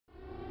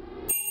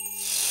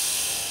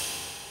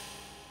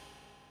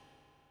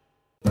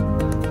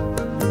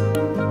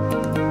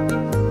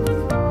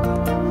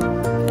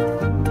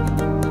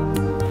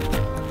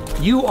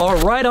You are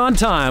right on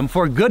time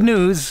for Good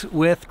News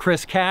with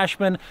Chris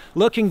Cashman.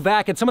 Looking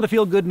back at some of the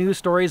feel-good news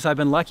stories I've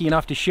been lucky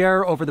enough to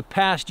share over the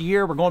past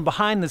year. We're going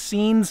behind the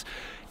scenes,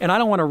 and I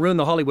don't want to ruin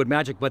the Hollywood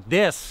magic, but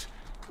this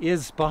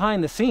is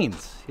behind the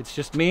scenes. It's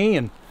just me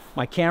and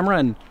my camera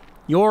and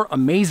your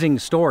amazing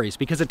stories,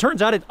 because it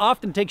turns out it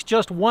often takes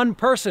just one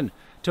person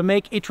to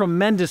make a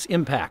tremendous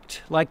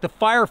impact, like the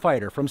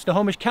firefighter from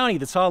Snohomish County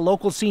that saw a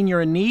local senior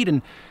in need,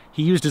 and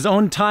he used his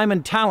own time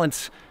and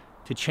talents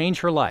to change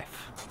her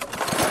life.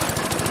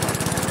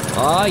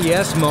 Ah,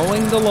 yes,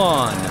 mowing the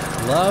lawn.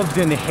 Loved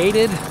and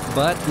hated,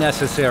 but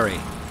necessary.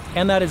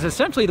 And that is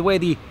essentially the way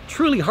the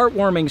truly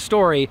heartwarming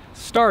story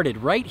started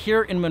right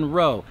here in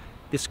Monroe.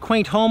 This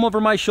quaint home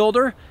over my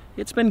shoulder,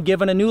 it's been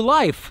given a new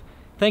life,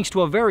 thanks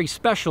to a very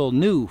special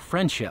new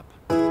friendship.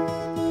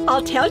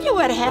 I'll tell you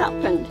what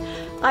happened.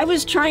 I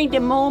was trying to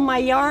mow my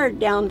yard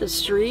down the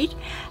street,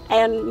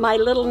 and my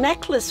little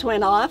necklace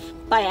went off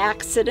by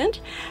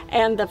accident,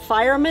 and the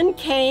firemen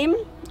came.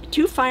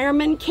 2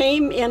 firemen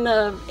came in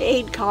an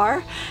aid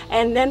car,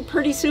 and then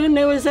pretty soon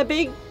there was a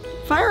big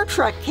fire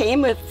truck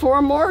came with 4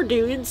 more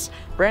dudes.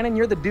 Brandon,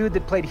 you're the dude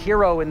that played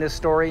hero in this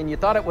story, and you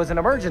thought it was an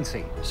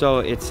emergency. So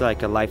it's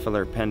like a life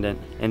alert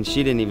pendant, and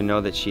she didn't even know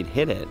that she'd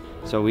hit it.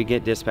 So we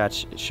get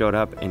dispatch, showed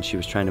up, and she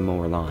was trying to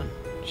mow her lawn.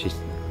 She's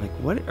like,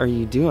 "What are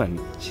you doing?"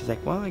 She's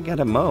like, "Well, I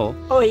gotta mow."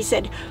 Oh, he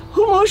said,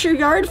 "Who mows your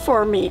yard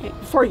for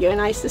you?"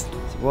 And I said,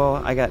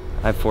 "Well, I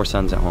have 4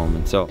 sons at home,"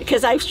 and so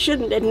because I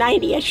shouldn't, at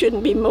 90, I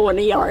shouldn't be mowing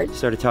a yard.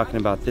 Started talking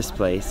about this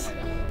place.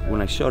 When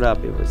I showed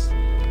up, it was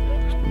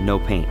no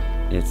paint.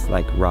 It's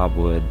like raw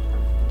wood,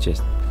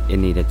 just it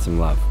needed some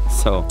love.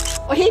 So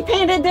well, he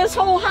painted this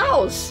whole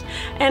house,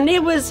 and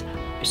it was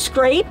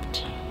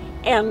scraped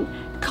and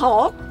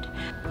caulked.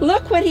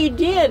 Look what he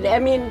did. I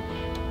mean,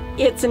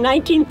 it's a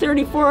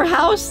 1934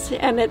 house,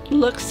 and it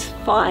looks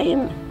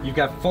fine. You've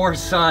got 4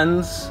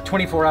 sons,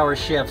 24-hour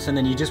shifts, and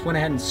then you just went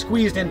ahead and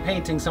squeezed in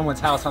painting someone's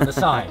house on the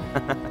side.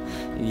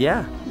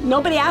 Yeah.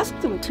 Nobody asked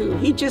him to.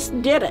 He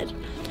just did it.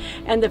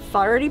 And the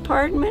fire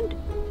department,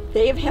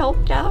 they've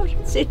helped out.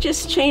 It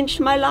just changed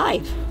my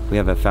life. We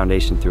have a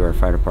foundation through our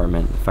fire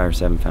department, the Fire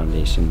 7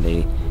 Foundation.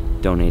 They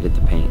donated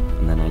the paint,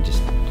 and then I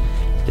just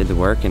did the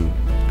work and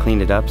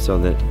cleaned it up so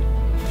that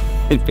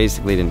it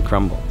basically didn't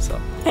crumble. So.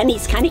 And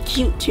he's kind of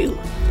cute too,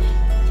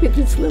 with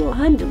his little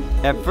handle.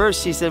 At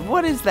first she said,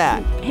 "What is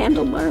that?"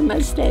 Handlebar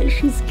mustache.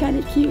 He's kind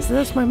of cute. So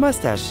that's my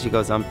mustache. She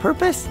goes, "On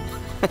purpose?"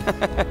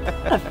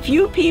 A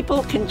few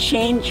people can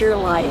change your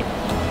life.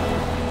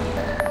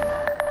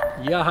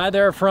 Yeah, hi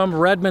there from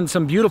Redmond.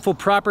 Some beautiful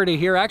property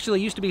here.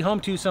 Actually used to be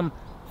home to some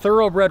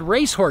thoroughbred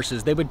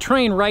racehorses. They would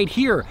train right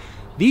here.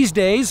 These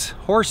days,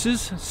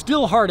 horses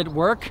still hard at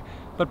work,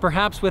 but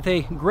perhaps with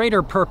a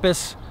greater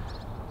purpose,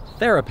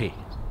 therapy.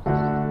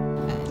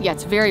 Yeah,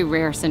 it's a very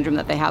rare syndrome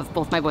that they have.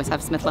 Both my boys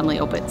have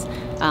Smith-Lemli-Opitz.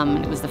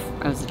 It was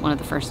I was one of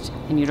the first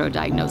in utero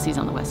diagnoses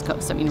on the West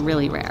Coast. I mean,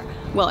 really rare.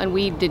 Well, and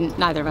we didn't,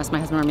 neither of us, my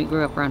husband or me,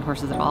 grew up around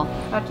horses at all.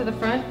 Out to the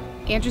front.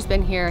 Andrew's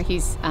been here.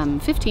 He's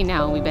 15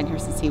 now. We've been here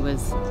since he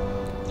was,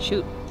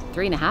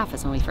 3.5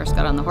 is when we first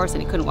got on the horse,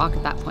 and he couldn't walk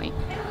at that point.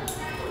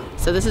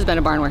 So this has been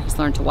a barn where he's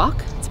learned to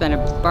walk. It's been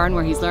a barn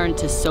where he's learned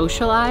to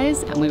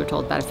socialize, and we were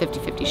told about a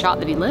 50-50 shot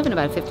that he'd live and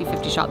about a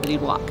 50-50 shot that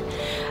he'd walk.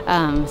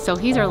 So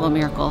he's our little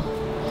miracle.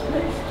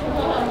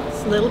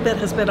 This little bit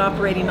has been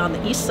operating on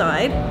the east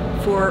side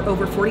for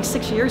over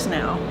 46 years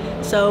now.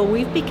 So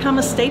we've become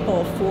a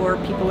staple for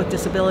people with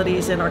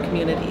disabilities in our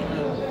community.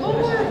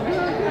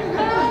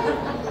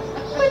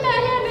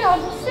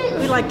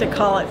 We like to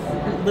call it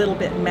a little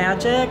bit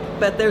magic,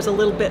 but there's a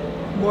little bit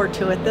more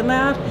to it than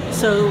that.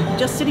 So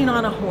just sitting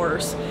on a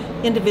horse,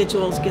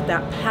 individuals get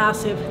that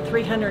passive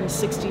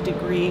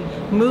 360-degree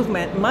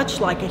movement, much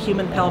like a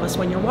human pelvis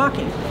when you're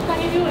walking. How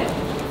do you do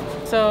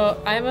it?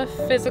 So I'm a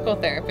physical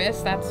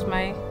therapist. That's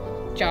my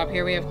job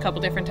here. We have a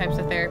couple different types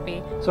of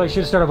therapy. So I should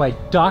have started by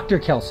Dr.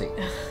 Kelsey.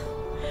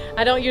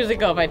 I don't usually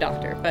go by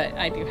doctor, but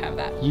I do have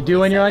that. You do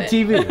when you're on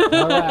TV.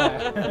 All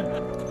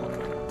right.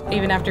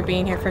 Even after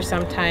being here for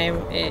some time,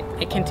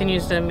 it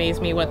continues to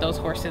amaze me what those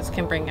horses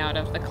can bring out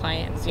of the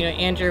clients. You know,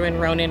 Andrew and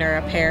Ronan are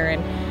a pair,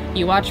 and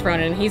you watch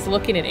Ronan, and he's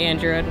looking at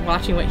Andrew and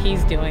watching what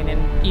he's doing,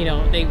 and you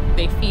know,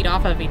 they feed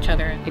off of each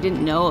other. I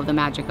didn't know of the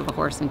magic of a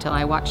horse until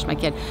I watched my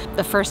kid.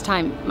 The first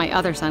time my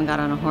other son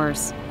got on a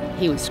horse,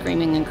 he was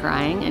screaming and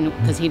crying, and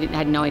because he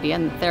had no idea,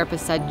 and the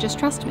therapist said, "Just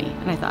trust me."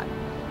 And I thought,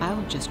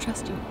 I'll just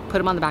trust you. Put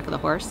him on the back of the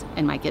horse,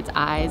 and my kid's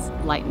eyes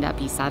lightened up.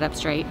 He sat up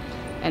straight,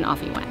 and off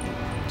he went.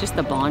 Just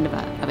the bond of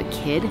a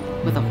kid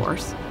with a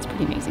horse, it's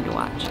pretty amazing to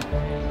watch.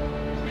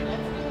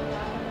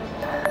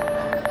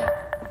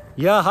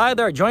 Yeah, hi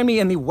there. Join me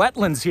in the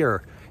wetlands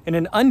here in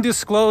an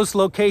undisclosed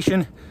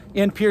location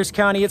in Pierce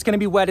County. It's going to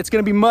be wet, it's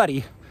going to be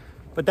muddy,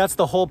 but that's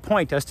the whole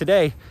point, as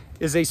today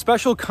is a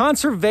special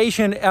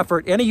conservation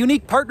effort and a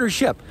unique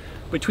partnership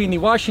between the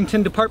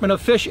Washington Department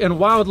of Fish and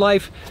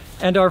Wildlife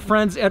and our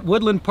friends at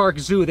Woodland Park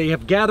Zoo. They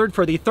have gathered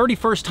for the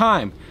 31st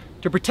time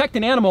to protect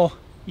an animal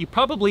you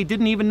probably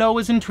didn't even know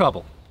was in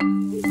trouble.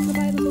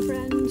 Bye-bye, little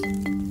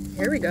friend.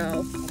 Here we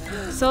go.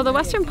 So the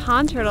western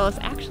pond turtle is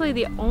actually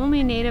the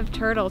only native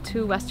turtle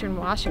to western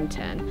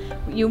Washington.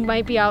 You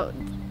might be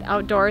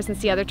outdoors and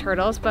see other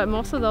turtles, but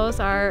most of those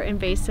are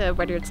invasive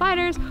red-eared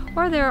sliders,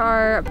 or there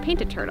are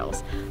painted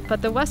turtles.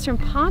 But the western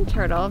pond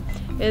turtle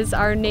is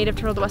our native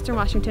turtle to western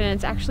Washington, and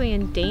it's actually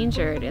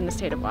endangered in the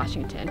state of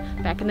Washington.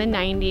 Back in the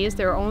 90s,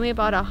 there were only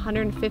about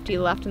 150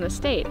 left in the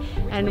state,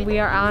 and we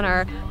are on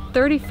our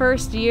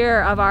 31st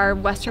year of our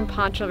western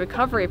pond turtle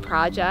recovery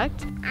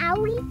project.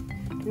 Owie.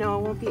 No,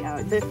 it won't be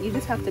out. You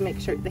just have to make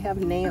sure they have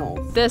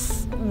nails.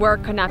 This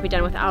work could not be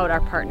done without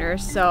our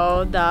partners.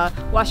 So the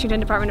Washington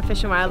Department of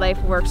Fish and Wildlife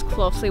works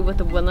closely with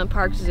the Woodland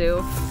Park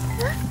Zoo.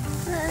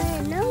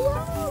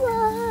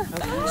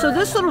 So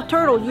this little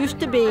turtle used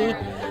to be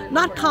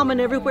not common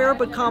everywhere,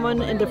 but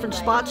common in different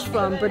spots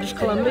from British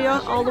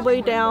Columbia all the way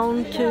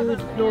down to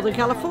Northern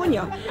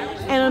California.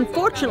 And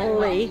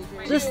unfortunately,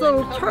 this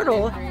little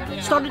turtle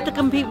started to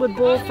compete with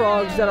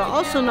bullfrogs that are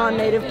also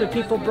non-native, but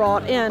people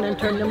brought in and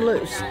turned them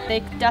loose.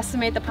 They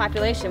decimate the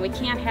population. We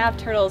can't have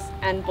turtles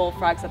and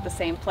bullfrogs at the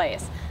same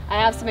place.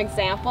 I have some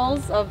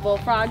examples of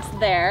bullfrogs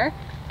there,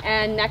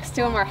 and next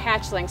to them are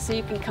hatchlings, so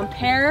you can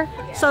compare.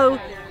 So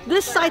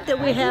this site that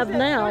we have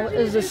now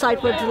is the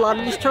site where a lot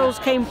of these turtles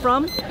came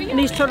from, and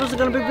these turtles are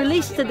going to be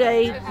released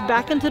today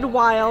back into the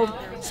wild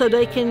so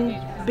they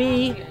can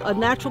be a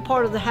natural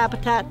part of the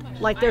habitat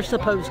like they're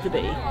supposed to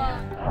be.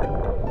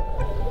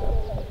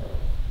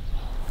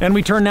 And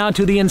we turn now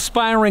to the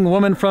inspiring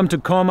woman from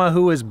Tacoma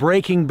who is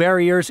breaking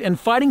barriers and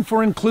fighting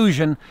for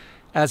inclusion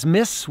as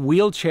Miss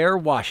Wheelchair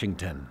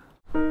Washington.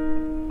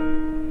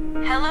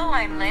 Hello,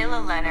 I'm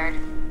Layla Leonard.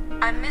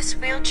 I'm Miss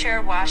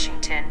Wheelchair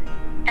Washington,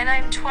 and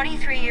I'm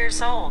 23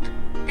 years old.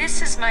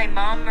 This is my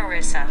mom,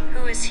 Marissa,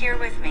 who is here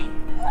with me.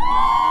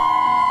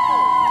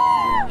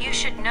 You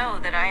should know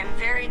that I am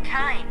very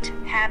kind,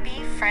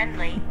 happy,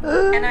 friendly,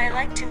 and I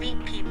like to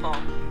meet people.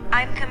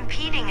 I'm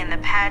competing in the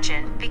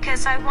pageant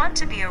because I want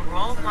to be a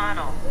role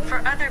model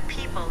for other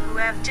people who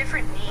have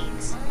different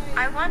needs.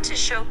 I want to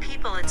show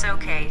people it's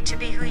okay to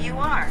be who you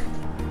are.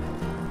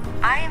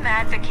 I am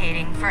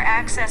advocating for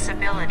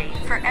accessibility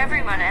for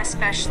everyone,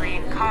 especially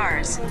in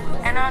cars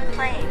and on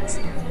planes.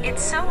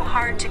 It's so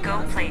hard to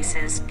go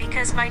places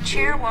because my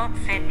chair won't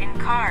fit in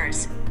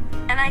cars,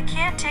 and I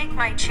can't take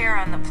my chair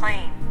on the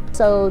plane.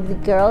 So the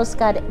girls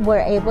were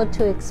able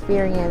to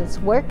experience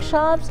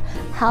workshops,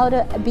 how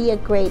to be a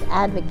great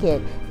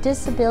advocate,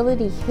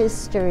 disability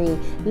history,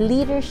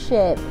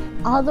 leadership,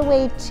 all the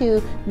way to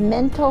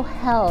mental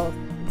health.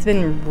 It's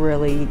been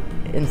really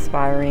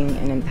inspiring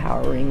and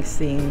empowering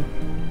seeing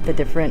the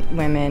different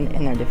women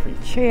in their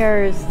different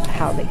chairs,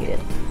 how they get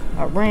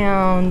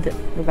around.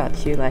 What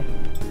about you, Lay?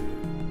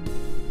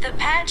 The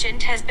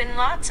pageant has been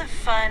lots of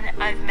fun.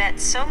 I've met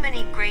so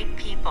many great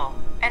people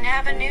and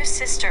have a new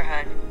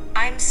sisterhood.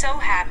 I'm so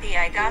happy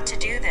I got to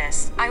do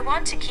this. I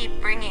want to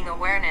keep bringing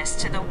awareness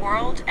to the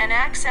world and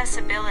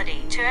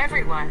accessibility to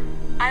everyone.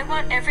 I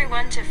want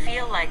everyone to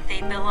feel like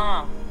they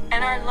belong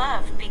and are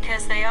loved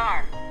because they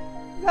are.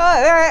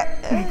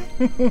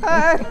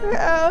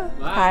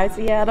 Hi,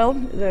 Seattle.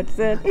 That's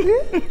it.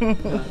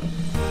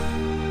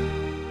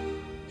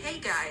 Hey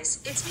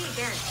guys, it's me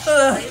again,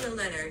 Layla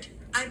Leonard.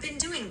 I've been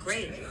doing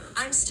great.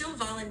 I'm still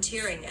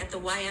volunteering at the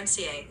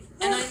YMCA,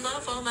 and I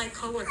love all my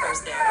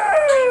coworkers there.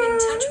 I am in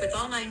touch with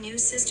all my new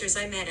sisters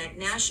I met at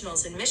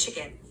Nationals in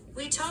Michigan.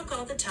 We talk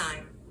all the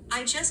time.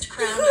 I just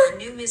crowned our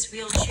new Miss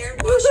Wheelchair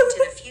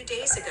Washington a few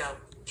days ago.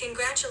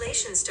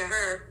 Congratulations to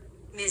her,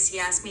 Ms.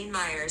 Yasmin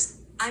Myers.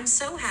 I'm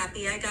so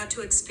happy I got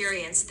to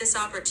experience this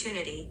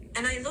opportunity,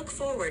 and I look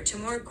forward to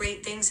more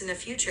great things in the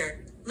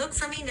future. Look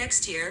for me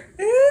next year.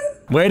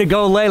 Way to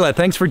go, Layla.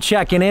 Thanks for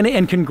checking in,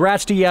 and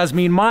congrats to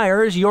Yasmin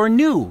Myers, your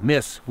new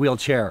Miss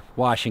Wheelchair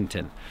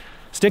Washington.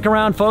 Stick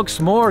around, folks.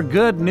 More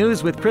good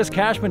news with Chris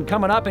Cashman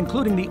coming up,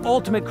 including the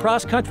ultimate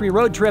cross-country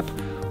road trip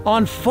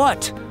on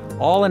foot,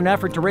 all in an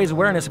effort to raise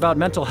awareness about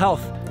mental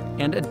health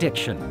and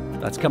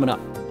addiction. That's coming up.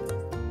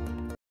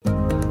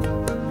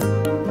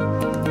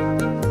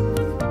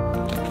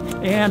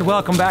 And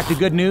welcome back to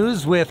Good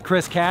News with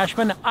Chris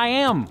Cashman. I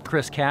am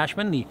Chris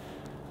Cashman. The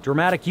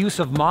dramatic use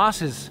of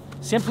moss is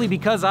simply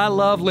because I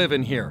love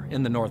living here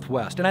in the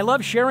Northwest, and I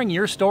love sharing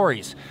your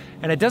stories.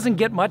 And it doesn't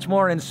get much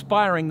more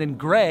inspiring than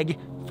Greg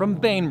from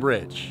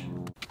Bainbridge.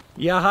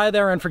 Yeah, hi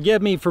there, and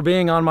forgive me for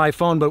being on my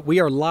phone, but we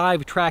are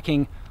live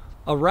tracking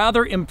a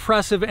rather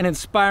impressive and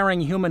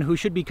inspiring human who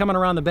should be coming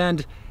around the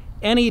bend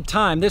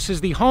anytime. This is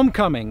the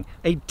homecoming,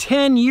 a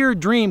 10-year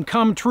dream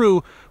come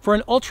true for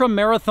an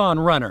ultra-marathon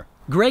runner.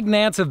 Greg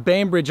Nance of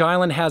Bainbridge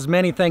Island has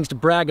many things to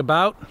brag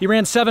about. He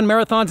ran 7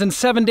 marathons in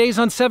 7 days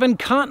on 7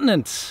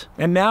 continents.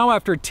 And now,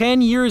 after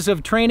 10 years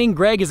of training,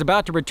 Greg is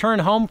about to return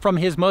home from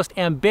his most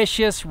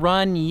ambitious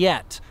run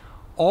yet.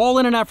 All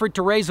in an effort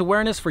to raise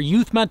awareness for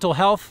youth mental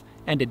health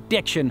and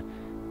addiction,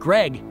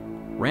 Greg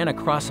ran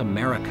across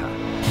America.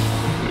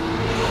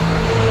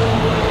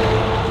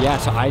 Yeah,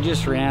 so I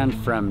just ran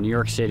from New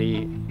York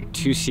City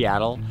to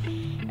Seattle.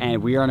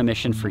 and we are on a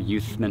mission for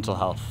youth mental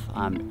health.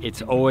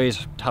 It's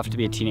always tough to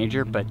be a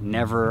teenager, but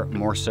never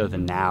more so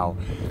than now.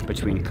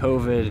 Between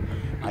COVID,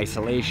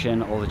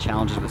 isolation, all the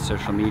challenges with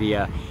social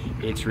media,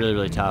 it's really,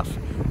 really tough.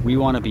 We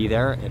want to be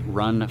there at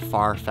Run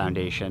Far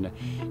Foundation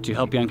to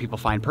help young people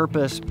find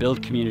purpose,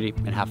 build community,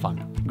 and have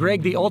fun.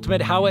 Greg, the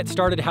ultimate how it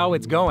started, how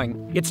it's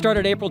going. It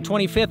started April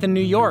 25th in New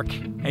York,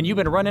 and you've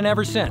been running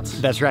ever since.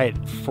 That's right.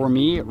 For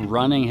me,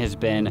 running has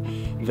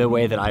been the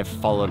way that I've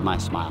followed my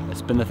smile.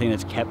 It's been the thing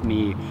that's kept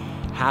me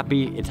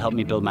happy. It's helped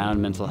me build my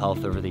own mental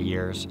health over the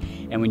years.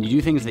 And when you do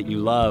things that you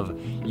love,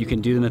 you can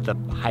do them at the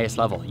highest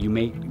level. You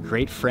make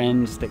great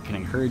friends that can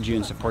encourage you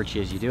and support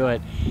you as you do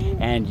it,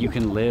 and you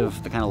can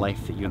live the kind of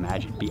life that you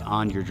imagine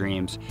beyond your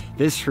dreams.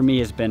 This, for me,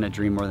 has been a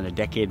dream more than a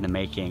decade in the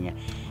making,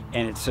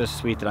 and it's so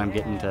sweet that I'm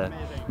getting to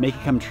make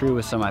it come true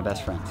with some of my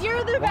best friends.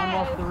 You're the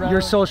best! Your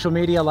social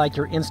media, like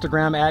your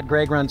Instagram,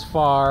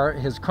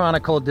 @GregRunsFar, has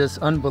chronicled this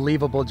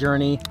unbelievable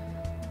journey.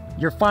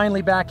 You're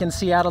finally back in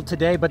Seattle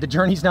today, but the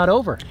journey's not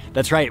over.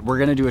 That's right. We're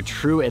going to do a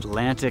true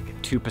Atlantic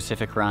to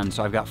Pacific run.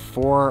 So I've got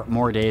 4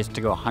 more days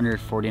to go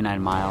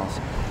 149 miles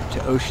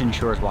to Ocean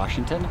Shores,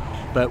 Washington.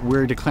 But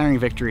we're declaring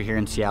victory here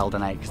in Seattle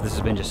tonight because this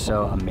has been just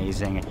so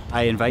amazing.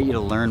 I invite you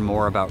to learn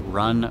more about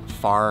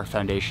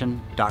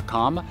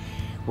runfarfoundation.com.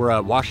 We're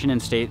a Washington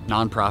State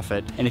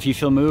nonprofit, and if you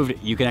feel moved,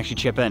 you can actually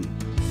chip in.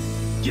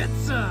 Get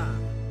some!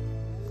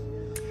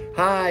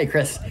 Hi,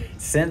 Chris.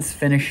 Since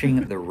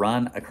finishing the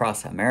run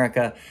across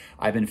America,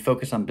 I've been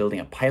focused on building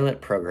a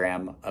pilot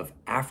program of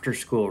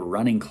after-school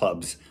running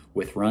clubs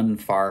with Run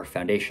Far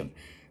Foundation.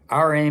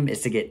 Our aim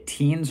is to get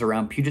teens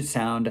around Puget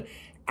Sound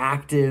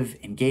active,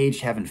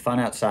 engaged, having fun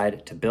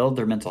outside, to build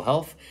their mental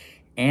health,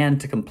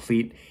 and to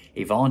complete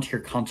a volunteer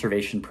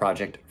conservation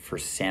project for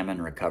salmon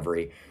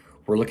recovery.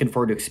 We're looking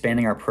forward to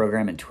expanding our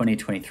program in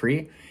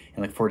 2023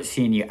 and look forward to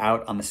seeing you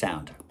out on the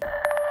Sound.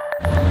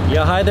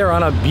 Yeah, hi there.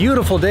 On a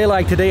beautiful day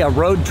like today, a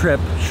road trip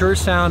sure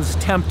sounds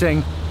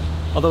tempting,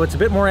 although it's a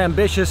bit more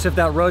ambitious if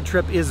that road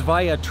trip is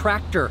via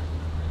tractor.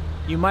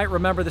 You might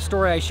remember the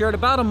story I shared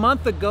about a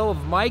month ago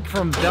of Mike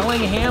from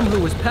Bellingham, who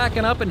was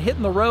packing up and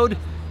hitting the road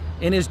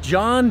in his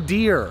John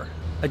Deere,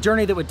 a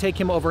journey that would take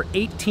him over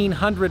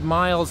 1,800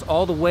 miles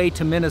all the way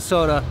to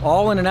Minnesota,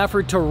 all in an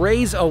effort to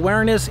raise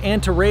awareness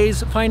and to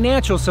raise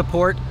financial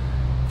support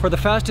for the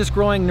fastest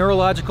growing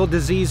neurological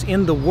disease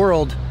in the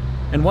world,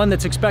 and one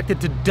that's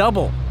expected to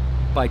double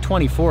by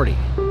 2040.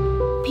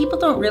 People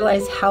don't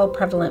realize how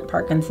prevalent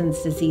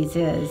Parkinson's disease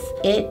is.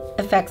 It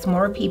affects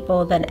more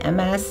people than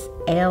MS,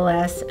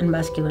 ALS, and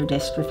muscular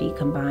dystrophy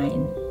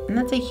combined, and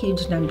that's a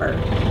huge number.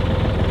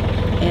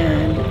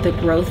 And the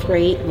growth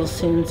rate will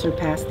soon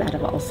surpass that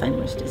of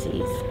Alzheimer's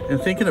disease. And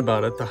thinking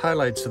about it, the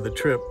highlights of the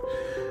trip,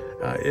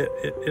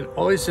 it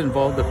always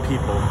involved the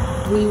people.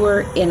 We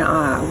were in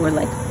awe. We're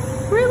like,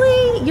 really?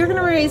 You're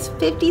gonna raise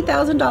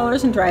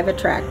 $50,000 and drive a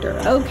tractor?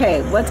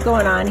 Okay, what's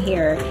going on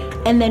here?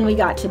 And then we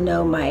got to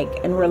know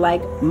Mike, and we're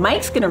like,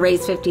 Mike's gonna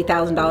raise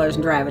 $50,000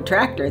 and drive a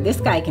tractor. This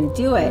guy can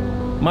do it.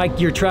 Mike,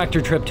 your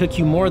tractor trip took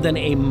you more than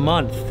a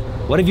month.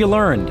 What have you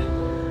learned?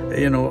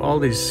 You know, all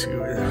these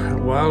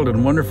wild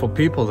and wonderful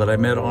people that I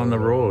met on the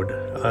road.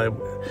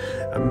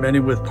 Many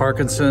with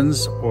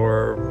Parkinson's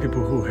or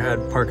people who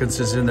had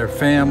Parkinson's in their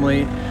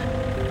family.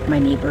 My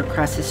neighbor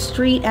across the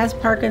street has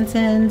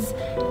Parkinson's.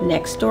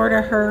 Next door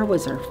to her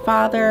was her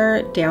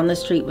father. Down the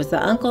street was the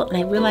uncle. And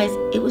I realized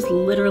it was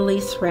literally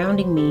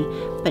surrounding me,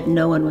 but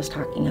no one was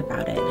talking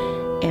about it.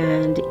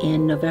 And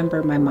in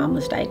November, my mom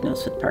was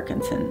diagnosed with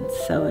Parkinson's,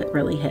 so it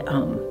really hit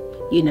home.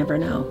 You never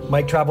know.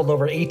 Mike traveled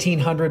over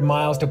 1,800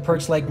 miles to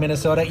Perch Lake,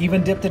 Minnesota,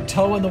 even dipped a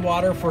toe in the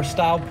water for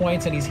style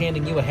points, and he's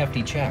handing you a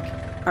hefty check.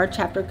 Our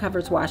chapter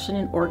covers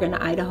Washington, Oregon,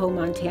 Idaho,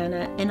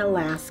 Montana, and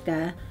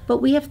Alaska, but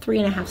we have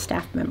 3.5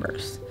 staff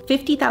members.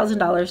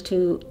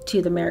 $50,000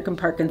 to the American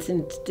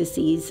Parkinson's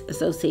Disease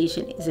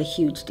Association is a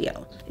huge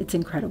deal. It's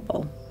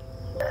incredible.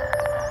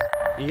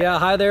 Yeah,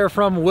 hi there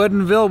from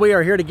Woodinville. We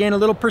are here to gain a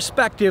little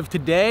perspective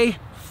today.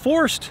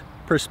 Forced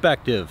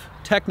perspective,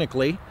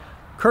 technically,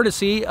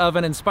 courtesy of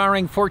an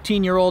inspiring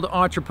 14-year-old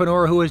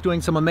entrepreneur who is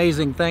doing some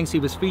amazing things. He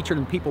was featured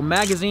in People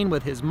magazine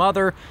with his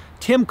mother.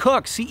 Tim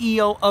Cook,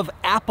 CEO of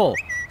Apple,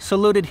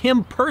 saluted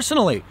him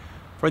personally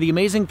for the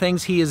amazing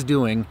things he is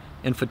doing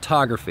in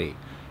photography.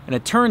 And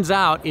it turns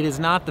out it is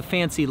not the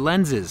fancy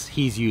lenses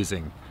he's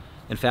using.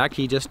 In fact,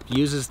 he just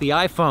uses the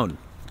iPhone.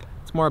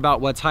 It's more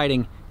about what's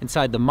hiding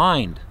inside the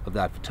mind of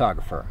that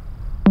photographer.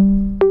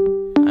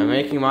 I'm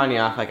making money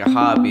off like a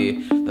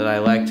hobby that I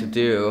like to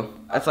do.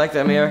 It's like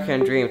the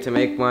American dream, to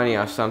make money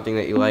off something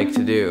that you like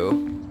to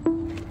do.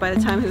 By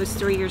the time he was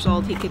 3 years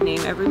old, he could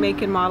name every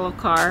make and model of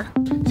car.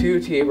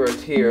 2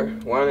 T-Birds here.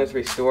 One is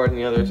restored and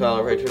the other is all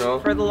original.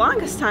 For the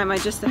longest time, I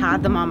just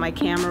had them on my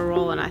camera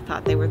roll and I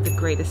thought they were the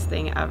greatest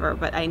thing ever,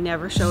 but I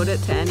never showed it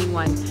to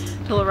anyone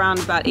till around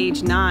about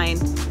age 9.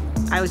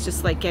 I was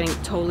just like getting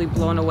totally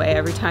blown away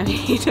every time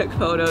he took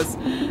photos.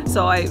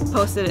 So I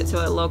posted it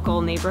to a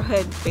local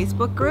neighborhood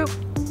Facebook group,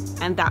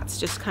 and that's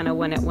just kind of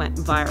when it went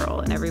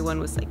viral, and everyone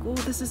was like, oh,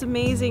 this is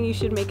amazing, you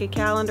should make a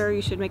calendar,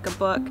 you should make a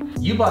book.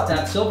 You bought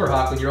that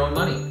Silverhawk with your own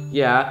money.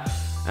 Yeah,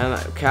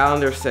 and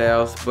calendar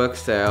sales, book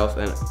sales,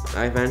 and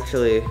I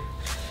eventually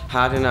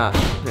had enough.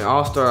 It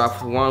all started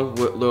off with one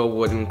little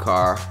wooden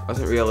car. It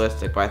wasn't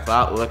realistic, but I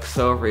thought it looked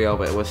so real,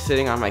 but it was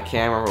sitting on my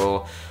camera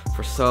roll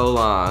for so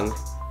long,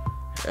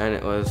 and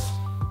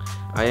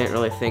I didn't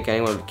really think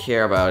anyone would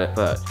care about it,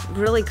 but...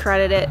 Really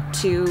credit it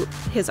to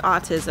his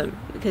autism,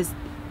 because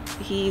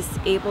he's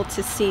able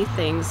to see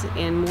things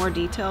in more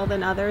detail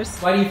than others.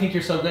 Why do you think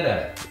you're so good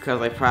at it?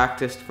 Because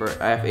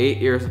I have 8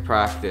 years of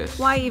practice.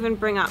 Why even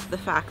bring up the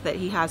fact that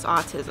he has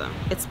autism?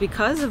 It's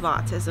because of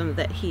autism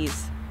that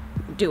he's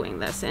doing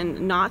this,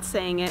 and not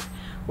saying it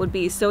would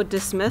be so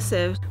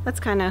dismissive. That's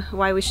kind of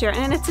why we share,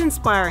 and it's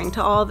inspiring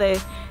to all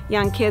the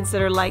young kids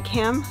that are like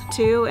him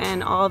too,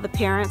 and all the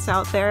parents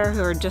out there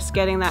who are just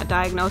getting that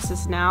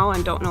diagnosis now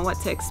and don't know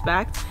what to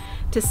expect.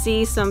 To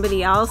see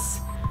somebody else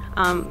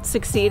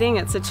succeeding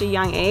at such a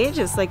young age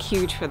is like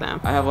huge for them.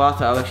 I have lots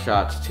of other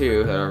shots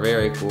too that are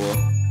very cool.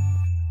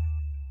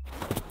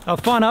 A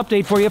fun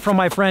update for you from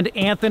my friend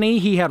Anthony.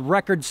 He had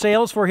record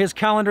sales for his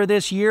calendar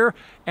this year,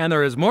 and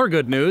there is more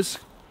good news.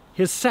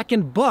 His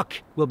second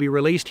book will be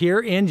released here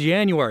in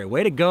January.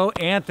 Way to go,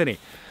 Anthony.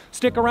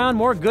 Stick around,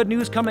 more good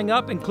news coming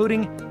up,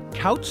 including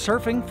couch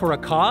surfing for a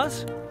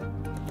cause.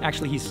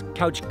 Actually, he's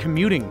couch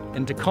commuting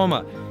in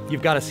Tacoma.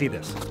 You've got to see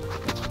this.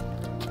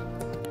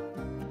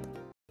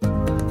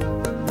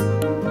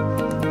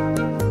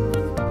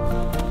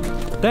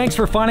 Thanks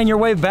for finding your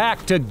way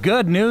back to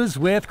Good News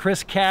with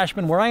Chris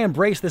Cashman, where I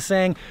embrace the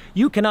saying,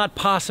 you cannot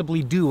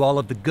possibly do all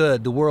of the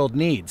good the world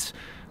needs,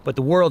 but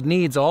the world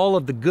needs all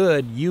of the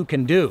good you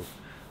can do.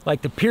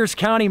 Like the Pierce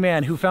County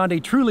man who found a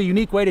truly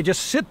unique way to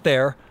just sit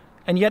there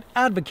and yet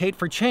advocate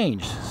for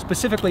change,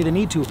 specifically the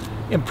need to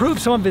improve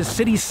some of his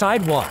city's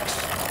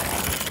sidewalks.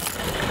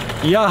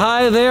 Yeah,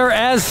 hi there,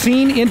 as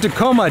seen in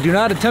Tacoma. Do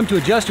not attempt to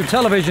adjust your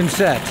television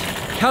set.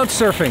 Couch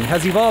surfing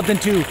has evolved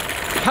into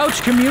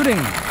couch commuting.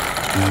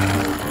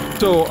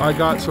 So I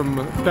got some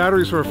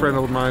batteries from a friend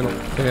of mine,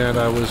 and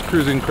I was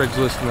cruising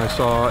Craigslist and I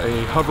saw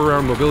a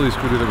hover-around mobility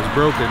scooter that was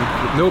broken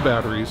with no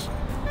batteries.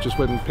 Just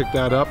went and picked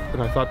that up,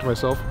 and I thought to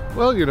myself,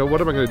 well, you know,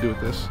 what am I going to do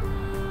with this?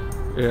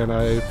 And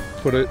I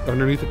put it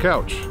underneath the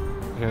couch,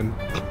 and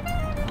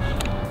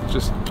it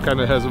just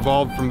kind of has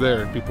evolved from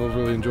there, and people have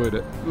really enjoyed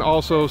it. And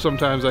also,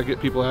 sometimes I get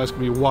people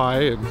asking me why,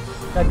 and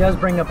that does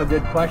bring up a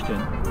good question.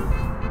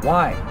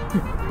 Why?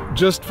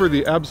 Just for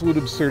the absolute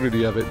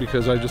absurdity of it,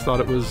 because I just thought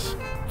it was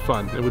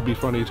fun. It would be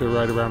funny to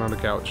ride around on a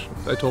couch.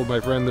 I told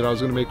my friend that I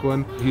was going to make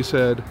one. He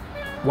said,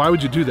 why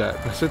would you do that?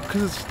 I said,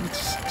 because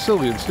it's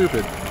silly and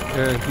stupid.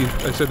 And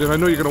I said, and I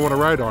know you're going to want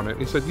to ride on it.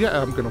 He said,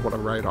 yeah, I'm going to want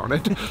to ride on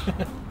it.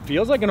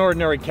 Feels like an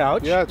ordinary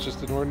couch. Yeah, it's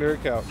just an ordinary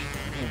couch.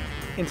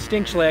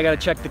 Instinctually, I got to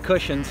check the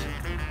cushions.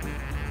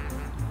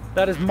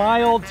 That is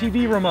my old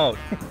TV remote.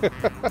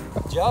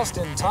 Just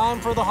in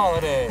time for the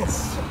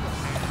holidays.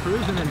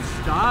 Cruising in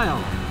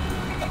style.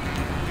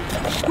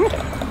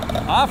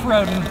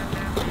 Off-roading.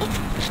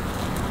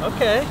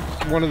 Okay.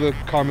 One of the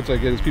comments I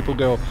get is people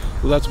go,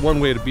 well, that's one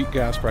way to beat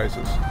gas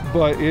prices.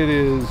 But it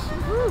is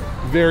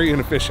very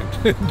inefficient.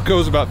 It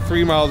goes about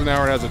 3 miles an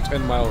hour and has a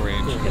 10-mile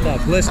range. Look at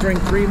that blistering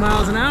 3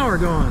 miles an hour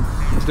going.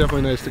 It's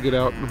definitely nice to get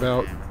out and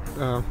about,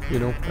 you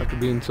know, after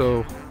being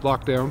so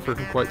locked down for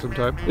quite some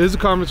time. It is a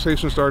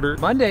conversation starter.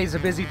 Monday's a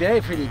busy day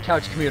for the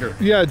couch commuter.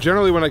 Yeah,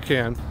 generally when I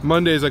can.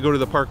 Mondays I go to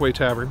the Parkway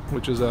Tavern,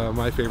 which is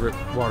my favorite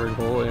watering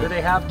hole. Do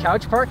they have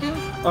couch parking?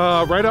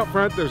 Right out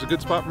front, there's a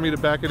good spot for me to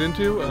back it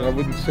into. I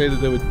wouldn't say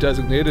that they would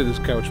designate it as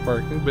couch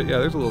parking, but yeah,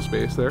 there's a little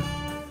space there.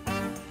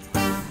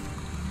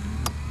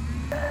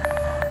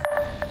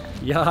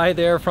 Yeah, hi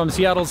there from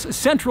Seattle's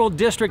Central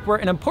District, where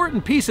an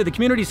important piece of the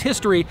community's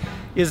history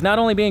is not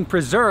only being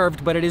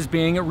preserved, but it is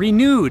being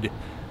renewed.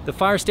 The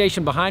fire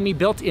station behind me,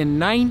 built in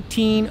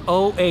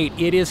 1908.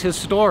 It is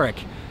historic,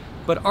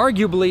 but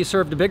arguably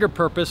served a bigger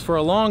purpose for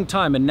a long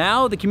time. And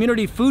now the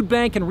Community Food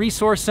Bank and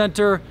Resource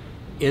Center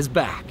is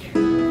back.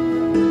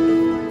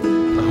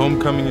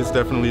 Homecoming is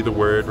definitely the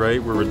word,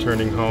 right? We're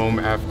returning home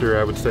after,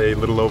 I would say, a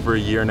little over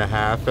 1.5 years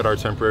at our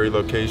temporary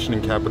location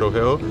in Capitol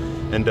Hill,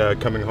 and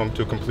coming home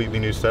to a completely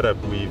new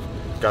setup. We've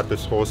got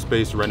this whole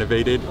space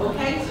renovated.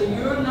 Okay, so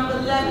you're number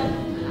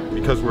 11.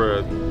 Because we're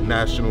a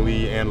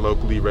nationally and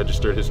locally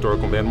registered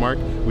historical landmark,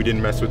 we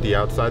didn't mess with the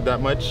outside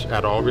that much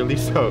at all, really,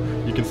 so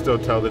you can still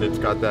tell that it's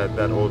got that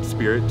old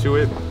spirit to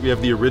it. We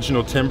have the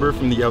original timber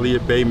from the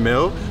Elliott Bay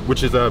Mill, which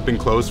has been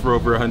closed for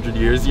over 100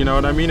 years, you know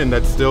what I mean? And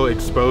that's still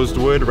exposed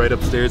wood right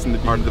upstairs in the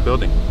part of the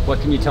building.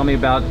 What can you tell me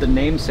about the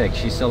namesake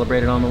she's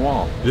celebrated on the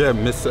wall? Yeah,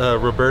 Miss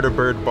Roberta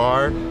Byrd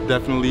Barr,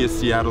 definitely a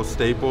Seattle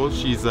staple.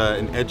 She's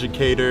an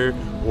educator,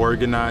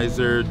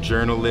 organizer,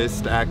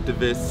 journalist,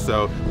 activist,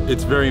 so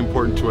it's very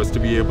important to us to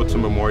be able to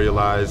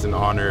memorialize and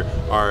honor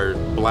our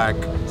Black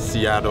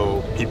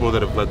Seattle people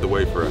that have led the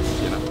way for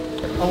us, you know.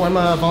 Oh, I'm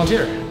a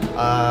volunteer.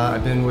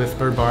 I've been with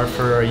Byrd Barr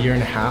for 1.5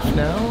 years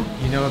now.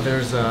 You know,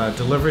 there's a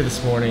delivery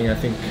this morning, I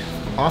think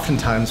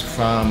oftentimes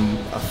from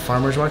a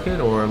farmer's market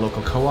or a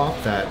local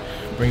co-op that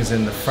brings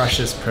in the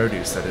freshest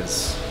produce that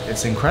is,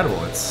 it's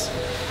incredible. It's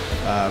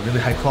really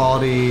high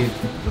quality,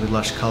 really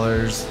lush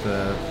colors,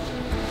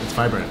 it's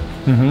vibrant.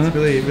 It's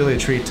really a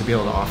treat to be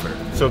able to offer.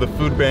 So the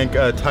food bank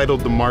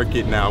titled the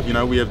market now. You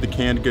know, we have the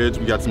canned goods,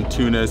 we got some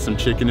tuna, some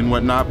chicken and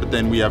whatnot, but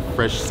then we have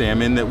fresh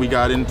salmon that we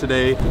got in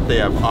today. They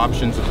have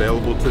options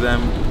available to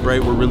them,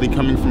 right? We're really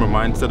coming from a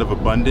mindset of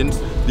abundance.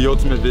 The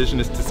ultimate vision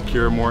is to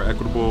secure a more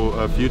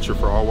equitable future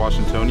for all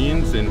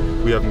Washingtonians,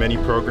 and we have many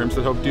programs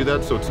that help do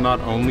that. So it's not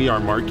only our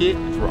market,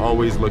 we're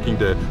always looking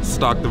to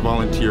stock the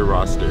volunteer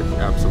roster,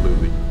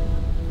 absolutely.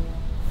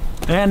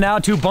 And now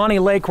to Bonnie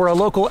Lake, where a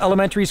local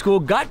elementary school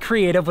got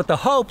creative with the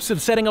hopes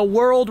of setting a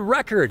world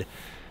record.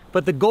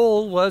 But the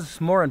goal was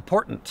more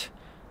important,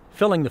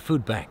 filling the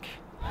food bank.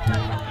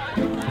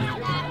 When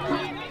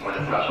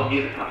the special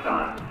music comes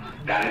on,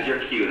 that is your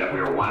cue that we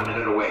are 1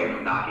 minute away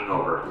from knocking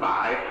over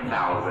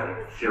 5,000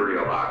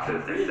 cereal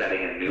boxes and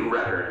setting a new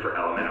record for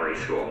elementary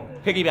school.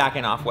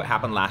 Piggybacking off what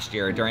happened last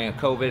year during a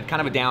COVID,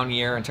 kind of a down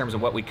year in terms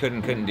of what we could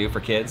and couldn't do for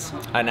kids,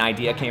 an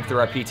idea came through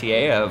our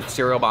PTA of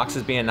cereal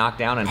boxes being knocked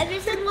down. And every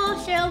single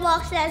cereal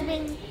box that has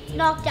been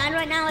knocked down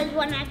right now is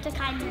one act of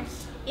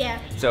kindness. Yeah.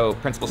 So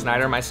Principal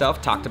Snyder and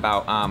myself talked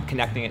about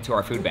connecting it to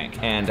our food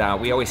bank. And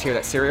we always hear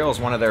that cereal is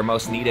one of their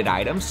most needed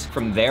items.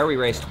 From there, we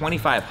raised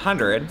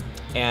 $2,500,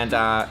 and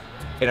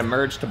it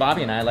emerged to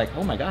Bobby and I like,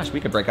 oh my gosh, we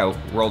could break a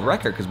world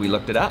record because we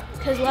looked it up.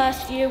 Because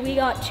last year we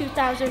got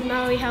 2,000,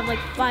 now we have like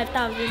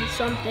 5,000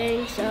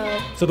 something,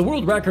 so. So the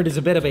world record is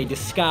a bit of a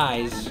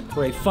disguise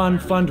for a fun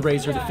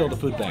fundraiser to fill the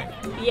food bank.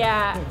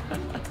 Yeah,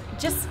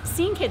 just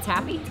seeing kids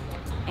happy,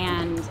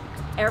 and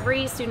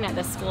every student at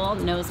this school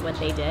knows what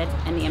they did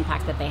and the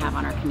impact that they have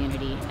on our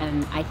community,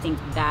 and I think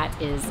that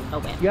is a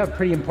win. You have a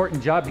pretty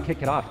important job to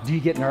kick it off. Do you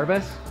get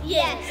nervous?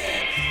 Yes.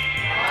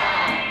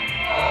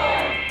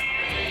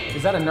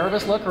 Is that a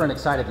nervous look or an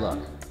excited look?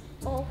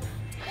 Oh.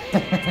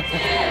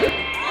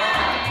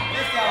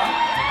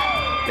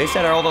 They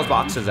set all those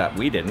boxes up.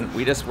 We didn't.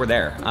 We just were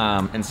there.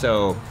 And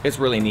so it's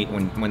really neat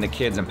when the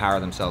kids empower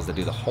themselves to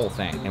do the whole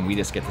thing, and we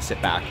just get to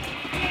sit back.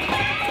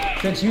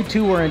 Since you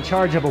two were in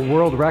charge of a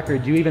world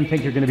record, do you even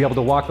think you're going to be able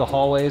to walk the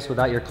hallways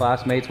without your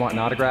classmates wanting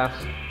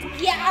autographs?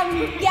 Yeah,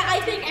 I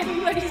think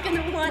everybody's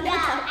gonna want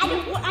that.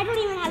 I don't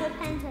even have a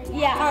pencil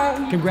yet.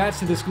 Yeah. Congrats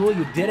to the school,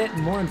 you did it,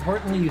 and more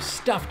importantly, you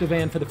stuffed a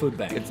van for the food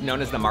bank. It's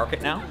known as the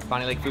market now,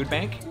 Bonnie Lake Food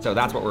Bank. So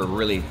that's what we're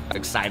really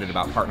excited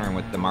about, partnering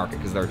with the market,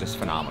 because they're just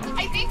phenomenal.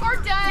 I think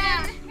we're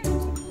done.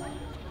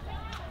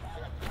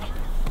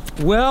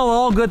 Well,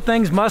 all good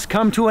things must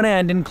come to an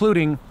end,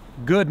 including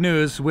good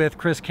news with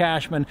Chris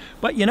Cashman.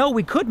 But you know,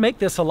 we could make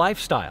this a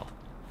lifestyle.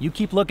 You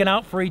keep looking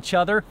out for each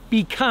other,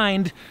 be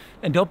kind,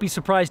 and don't be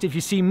surprised if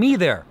you see me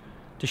there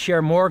to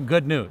share more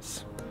good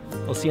news.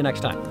 We'll see you next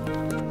time.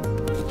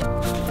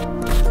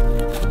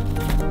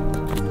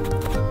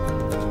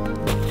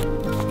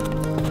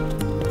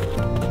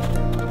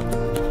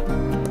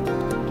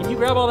 Can you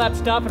grab all that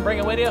stuff and bring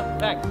it with you?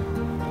 Thanks.